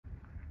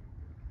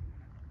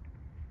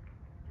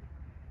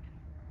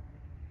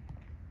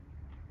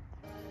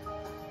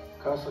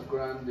Casa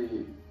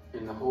Grande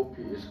in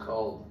Hopi is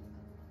called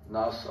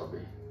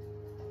Nasabi,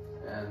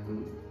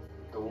 and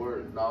the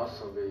word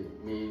Nasabi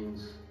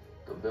means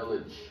the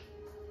village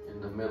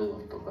in the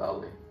middle of the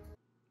valley.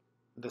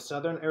 The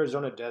southern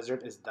Arizona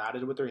desert is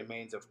dotted with the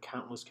remains of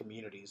countless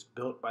communities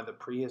built by the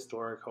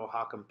prehistoric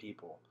Hohokam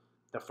people.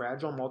 The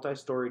fragile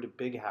multi-storied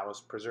big house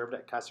preserved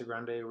at Casa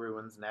Grande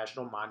Ruins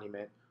National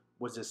Monument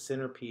was the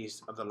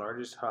centerpiece of the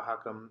largest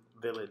Hohokam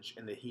village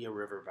in the Hia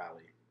River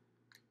Valley.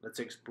 Let's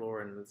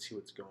explore and let's see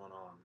what's going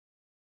on.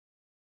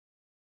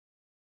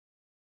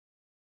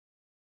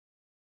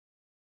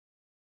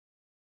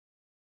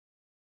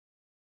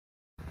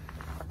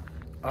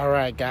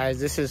 Alright guys,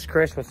 this is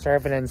Chris with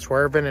Surfing and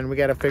Swerving, and we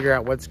got to figure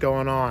out what's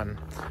going on.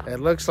 It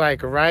looks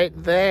like right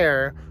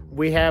there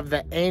we have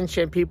the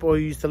ancient people who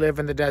used to live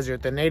in the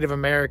desert, the Native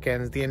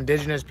Americans, the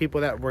indigenous people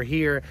that were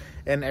here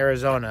in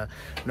Arizona.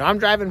 Now I'm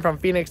driving from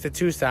Phoenix to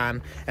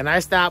Tucson, and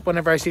I stop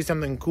whenever I see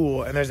something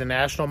cool, and there's a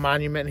national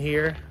monument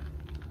here.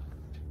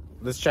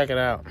 Let's check it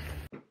out.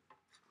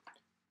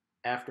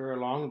 After a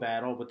long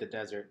battle with the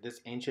desert, this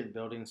ancient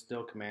building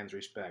still commands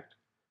respect.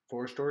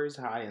 4 stories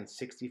high and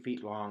 60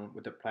 feet long,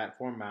 with a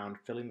platform mound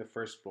filling the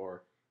first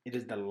floor, it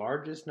is the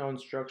largest known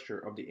structure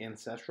of the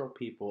ancestral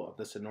people of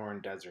the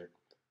Sonoran Desert.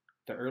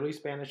 The early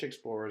Spanish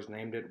explorers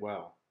named it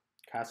well,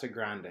 Casa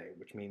Grande,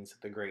 which means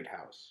the Great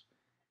House.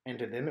 And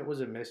to them it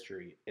was a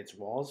mystery. Its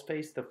walls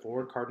face the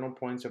 4 cardinal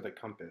points of the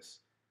compass.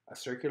 A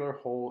circular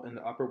hole in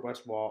the upper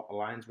west wall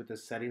aligns with the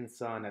setting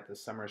sun at the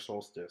summer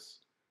solstice.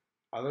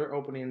 Other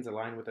openings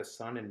align with the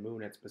sun and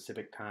moon at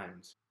specific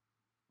times.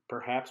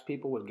 Perhaps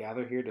people would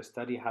gather here to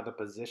study how the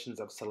positions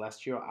of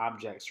celestial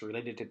objects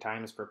related to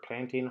times for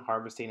planting,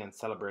 harvesting, and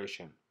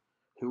celebration.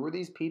 Who were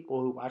these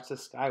people who watched the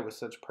sky with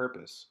such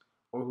purpose,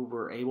 or who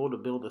were able to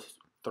build a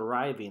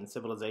thriving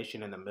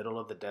civilization in the middle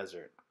of the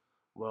desert?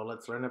 Well,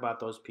 let's learn about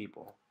those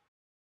people.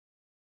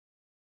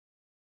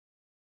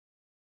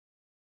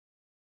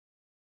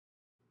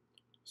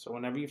 So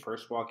whenever you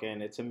first walk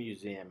in, it's a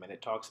museum, and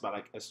it talks about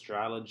like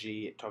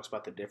astrology, it talks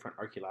about the different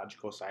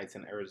archaeological sites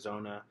in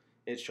Arizona.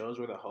 It shows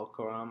where the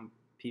Hohokam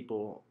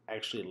people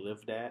actually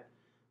lived at.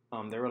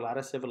 There were a lot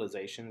of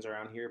civilizations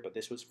around here, but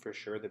this was for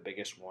sure the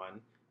biggest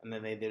one. And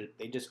then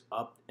they just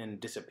upped and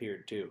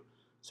disappeared too.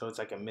 So it's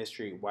like a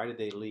mystery. Why did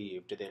they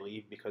leave? Did they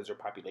leave because their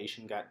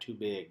population got too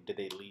big? Did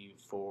they leave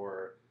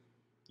for,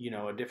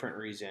 a different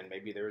reason?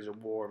 Maybe there was a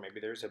war. Maybe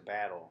there was a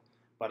battle.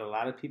 But a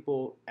lot of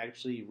people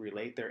actually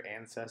relate their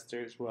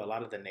ancestors. Well, a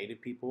lot of the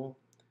native people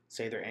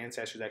say their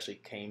ancestors actually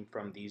came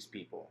from these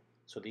people.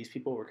 So these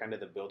people were kind of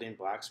the building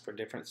blocks for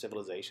different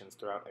civilizations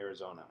throughout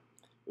Arizona.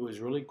 It was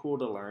really cool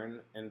to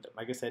learn, and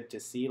like I said, to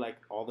see like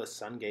all the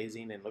sun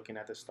gazing and looking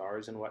at the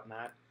stars and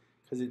whatnot,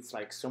 because it's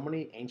like so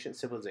many ancient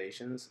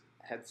civilizations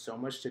had so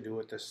much to do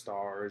with the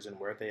stars and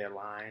where they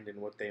aligned and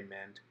what they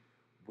meant.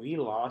 We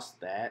lost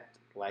that,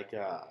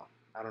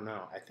 I don't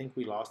know. I think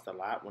we lost a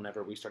lot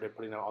whenever we started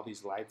putting all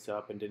these lights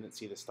up and didn't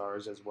see the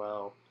stars as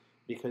well.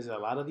 Because a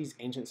lot of these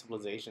ancient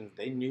civilizations,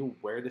 they knew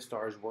where the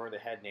stars were. They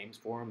had names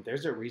for them.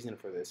 There's a reason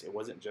for this. It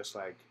wasn't just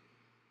like,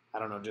 I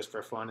don't know, just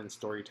for fun and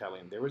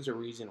storytelling. There was a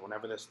reason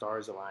whenever the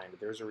stars aligned.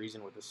 There's a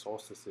reason with the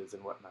solstices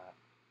and whatnot.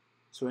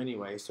 So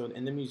anyway, so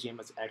in the museum,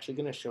 it's actually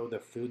going to show the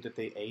food that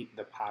they ate,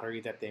 the pottery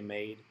that they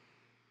made.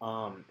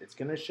 It's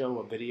going to show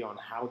a video on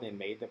how they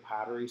made the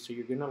pottery. So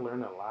you're going to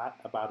learn a lot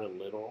about a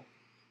little.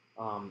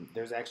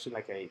 There's actually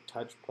like a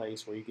touch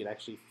place where you could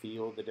actually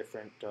feel the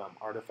different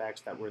artifacts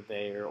that were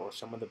there, or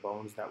some of the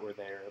bones that were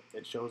there.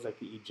 It shows like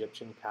the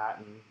Egyptian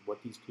cotton,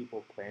 what these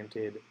people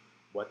planted,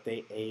 what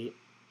they ate.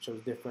 It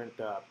shows different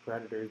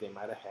predators they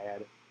might have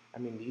had. I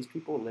mean, these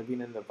people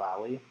living in the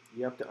valley,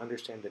 you have to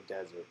understand the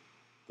desert.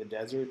 The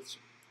desert's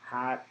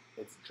hot,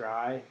 it's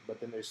dry, but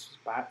then there's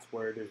spots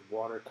where there's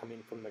water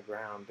coming from the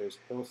ground. There's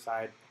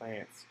hillside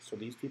plants. So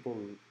these people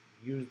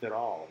used it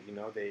all.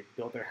 They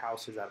built their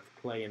houses out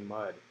of clay and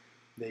mud.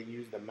 They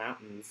used the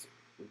mountains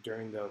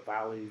during the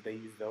valleys. They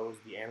used those,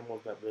 the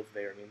animals that lived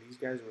there. I mean, these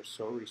guys were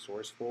so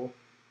resourceful.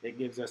 It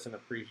gives us an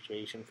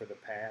appreciation for the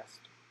past.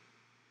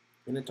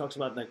 And it talks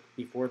about like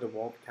before the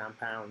walled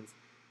compounds.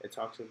 It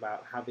talks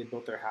about how they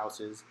built their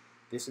houses.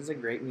 This is a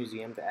great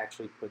museum to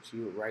actually put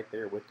you right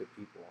there with the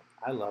people.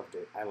 I loved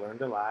it. I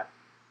learned a lot.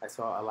 I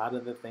saw a lot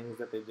of the things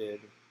that they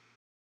did.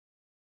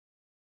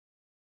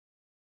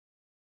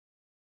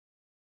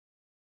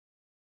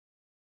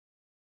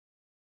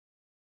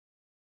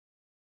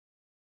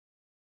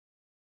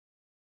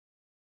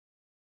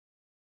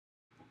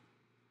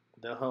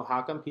 The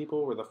Hohokam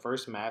people were the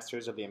first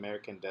masters of the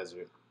American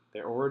desert.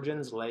 Their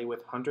origins lay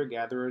with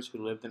hunter-gatherers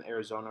who lived in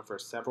Arizona for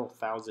several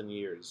thousand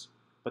years,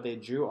 but they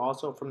drew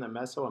also from the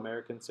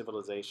Mesoamerican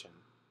civilization.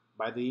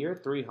 By the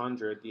year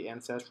 300, the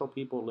ancestral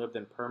people lived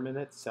in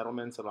permanent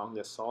settlements along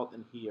the Salt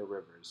and Hia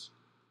rivers.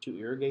 To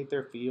irrigate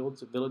their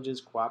fields,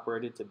 villages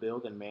cooperated to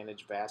build and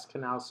manage vast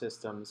canal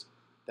systems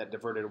that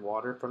diverted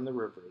water from the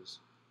rivers.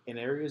 In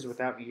areas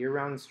without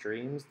year-round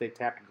streams, they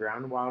tapped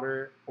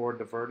groundwater or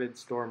diverted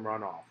storm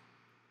runoff.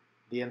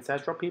 The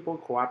ancestral people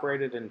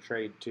cooperated in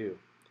trade too.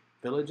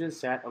 Villages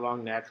sat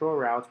along natural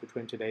routes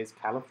between today's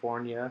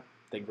California,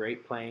 the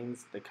Great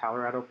Plains, the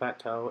Colorado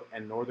Plateau,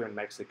 and northern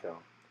Mexico.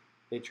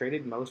 They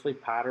traded mostly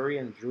pottery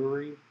and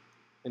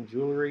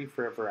jewelry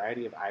for a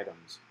variety of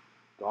items.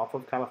 Gulf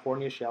of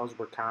California shells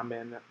were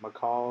common,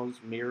 macaws,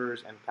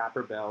 mirrors, and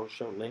copper bells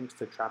show links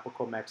to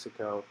tropical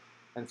Mexico,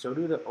 and so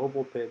do the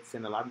oval pits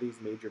in a lot of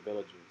these major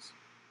villages.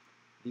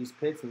 These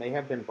pits may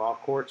have been ball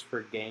courts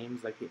for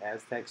games like the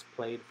Aztecs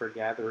played for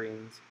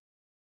gatherings.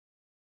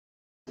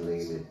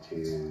 Related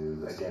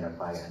to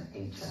identify an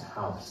ancient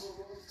house.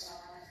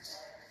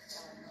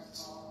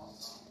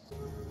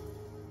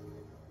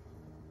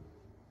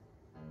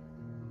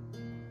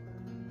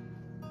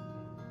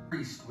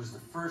 Priest was the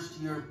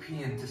first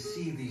European to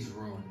see these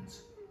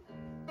ruins.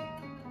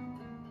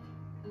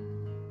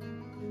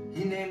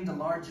 He named the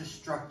largest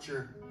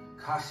structure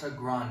Casa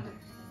Grande.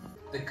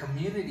 The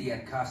community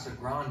at Casa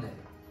Grande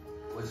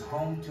was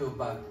home to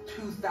about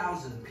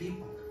 2,000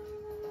 people.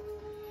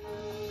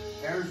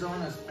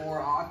 Arizona's 4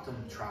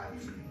 Hohokam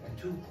tribes and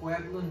 2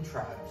 Pueblan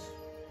tribes,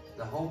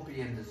 the Hopi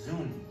and the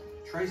Zuni,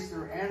 trace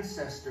their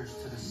ancestors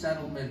to the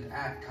settlement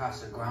at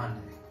Casa Grande.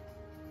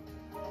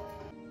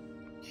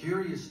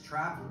 Curious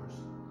travelers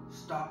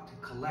stopped to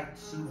collect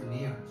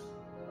souvenirs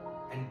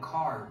and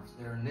carved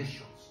their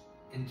initials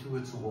into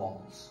its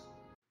walls.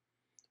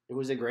 It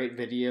was a great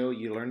video.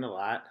 You learned a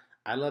lot.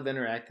 I love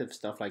interactive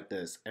stuff like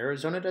this.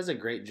 Arizona does a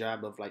great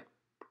job of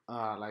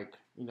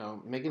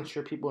making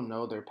sure people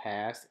know their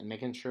past and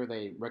making sure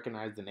they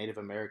recognize the Native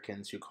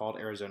Americans who called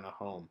Arizona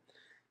home.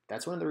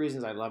 That's one of the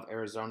reasons I love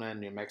Arizona and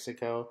New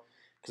Mexico.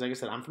 Because like I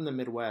said, I'm from the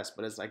Midwest,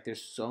 but it's like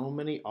there's so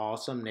many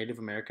awesome Native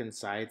American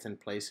sites and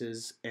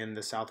places in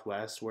the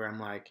Southwest where I'm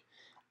like,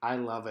 I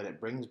love it. It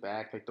brings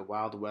back like the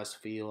Wild West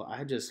feel.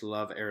 I just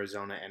love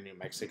Arizona and New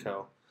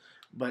Mexico.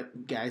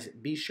 But guys,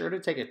 be sure to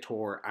take a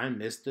tour. I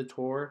missed the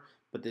tour,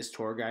 but this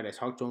tour guide, I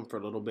talked to him for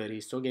a little bit. He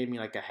still gave me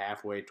like a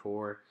halfway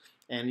tour.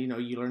 And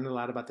you learn a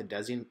lot about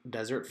the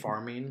desert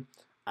farming.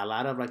 A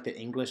lot of like the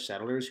English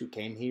settlers who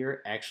came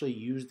here actually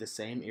used the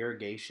same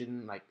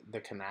irrigation, like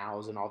the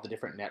canals and all the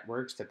different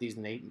networks that these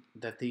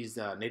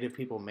native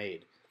people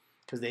made,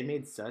 because they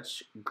made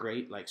such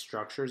great like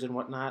structures and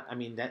whatnot. I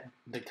mean, that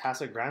the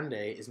Casa Grande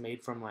is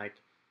made from like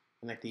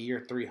in like the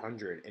year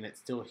 300, and it's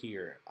still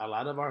here. A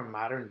lot of our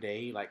modern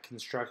day like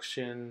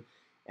construction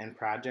and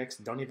projects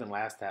don't even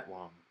last that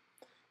long.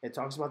 It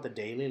talks about the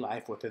daily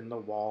life within the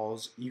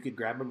walls. You could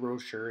grab a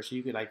brochure so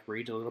you could like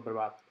read a little bit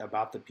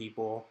about the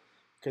people.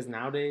 Because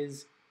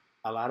nowadays,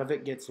 a lot of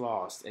it gets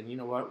lost. And you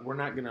know what? We're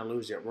not going to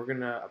lose it. We're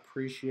going to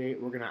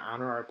appreciate, we're going to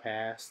honor our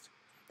past,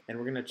 and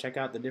we're going to check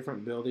out the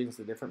different buildings,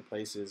 the different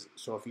places.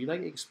 So if you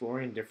like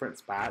exploring different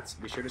spots,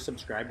 be sure to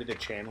subscribe to the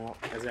channel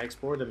as I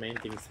explore the main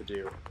things to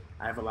do.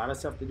 I have a lot of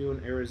stuff to do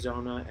in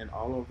Arizona and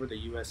all over the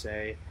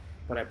USA,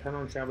 but I plan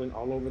on traveling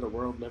all over the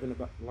world,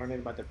 learning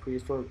about the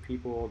prehistoric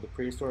people, the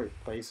prehistoric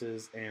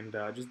places, and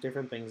just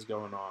different things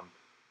going on.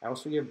 I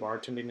also give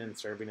bartending and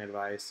serving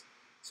advice.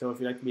 So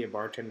if you'd like to be a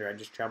bartender, I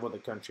just travel the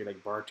country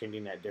like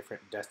bartending at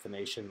different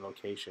destination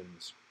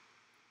locations.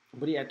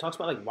 But yeah, it talks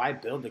about like why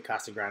build the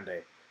Casa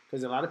Grande,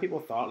 because a lot of people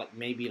thought like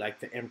maybe like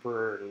the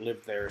emperor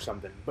lived there or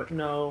something. But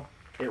no,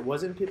 it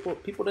wasn't.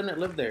 People didn't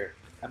live there.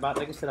 About,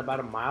 like I said, about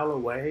a mile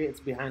away,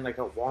 it's behind like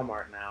a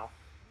Walmart now.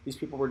 These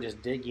people were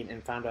just digging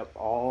and found out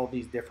all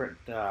these different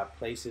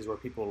places where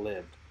people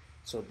lived.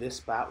 So this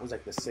spot was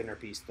like the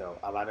centerpiece though.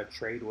 A lot of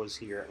trade was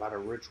here. A lot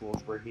of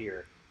rituals were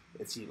here.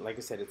 It's, like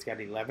I said, it's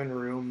got 11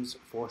 rooms,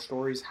 4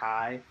 stories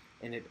high,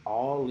 and it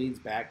all leads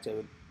back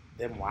to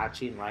them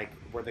watching like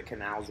where the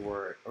canals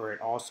were. Or it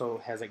also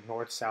has like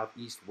north, south,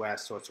 east,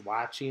 west. So it's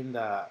watching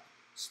the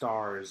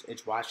stars.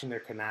 It's watching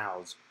their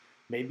canals.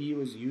 Maybe it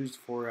was used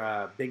for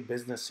a big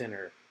business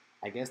center.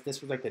 I guess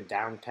this was like the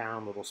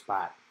downtown little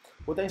spot.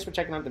 Well, thanks for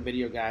checking out the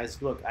video,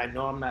 guys. Look, I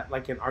know I'm not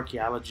like an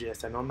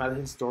archaeologist. I know I'm not a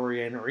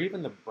historian or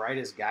even the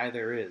brightest guy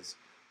there is.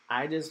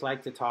 I just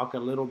like to talk a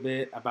little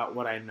bit about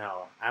what I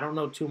know. I don't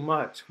know too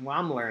much. Well,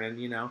 I'm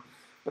learning.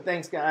 But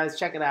thanks, guys.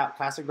 Check it out,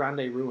 Casa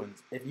Grande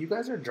Ruins. If you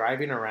guys are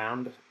driving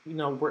around,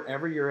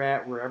 wherever you're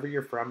at, wherever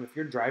you're from, if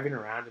you're driving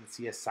around and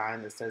see a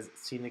sign that says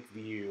Scenic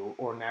View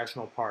or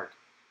National Park,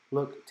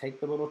 look, take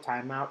the little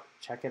time out,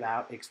 check it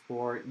out,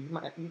 explore.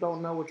 You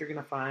don't know what you're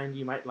going to find.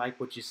 You might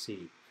like what you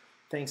see.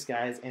 Thanks,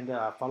 guys, and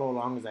follow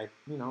along as I,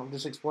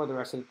 just explore the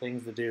rest of the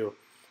things to do.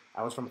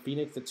 I was from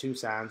Phoenix to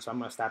Tucson, so I'm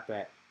going to stop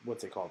at,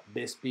 what's it called,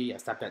 Bisbee. I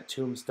stopped at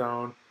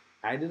Tombstone.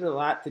 I did a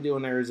lot to do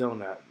in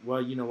Arizona.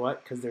 Well, you know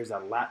what? Because there's a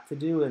lot to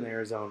do in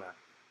Arizona.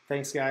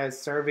 Thanks, guys.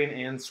 Serving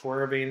and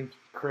swerving.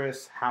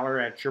 Chris, holler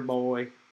at your boy.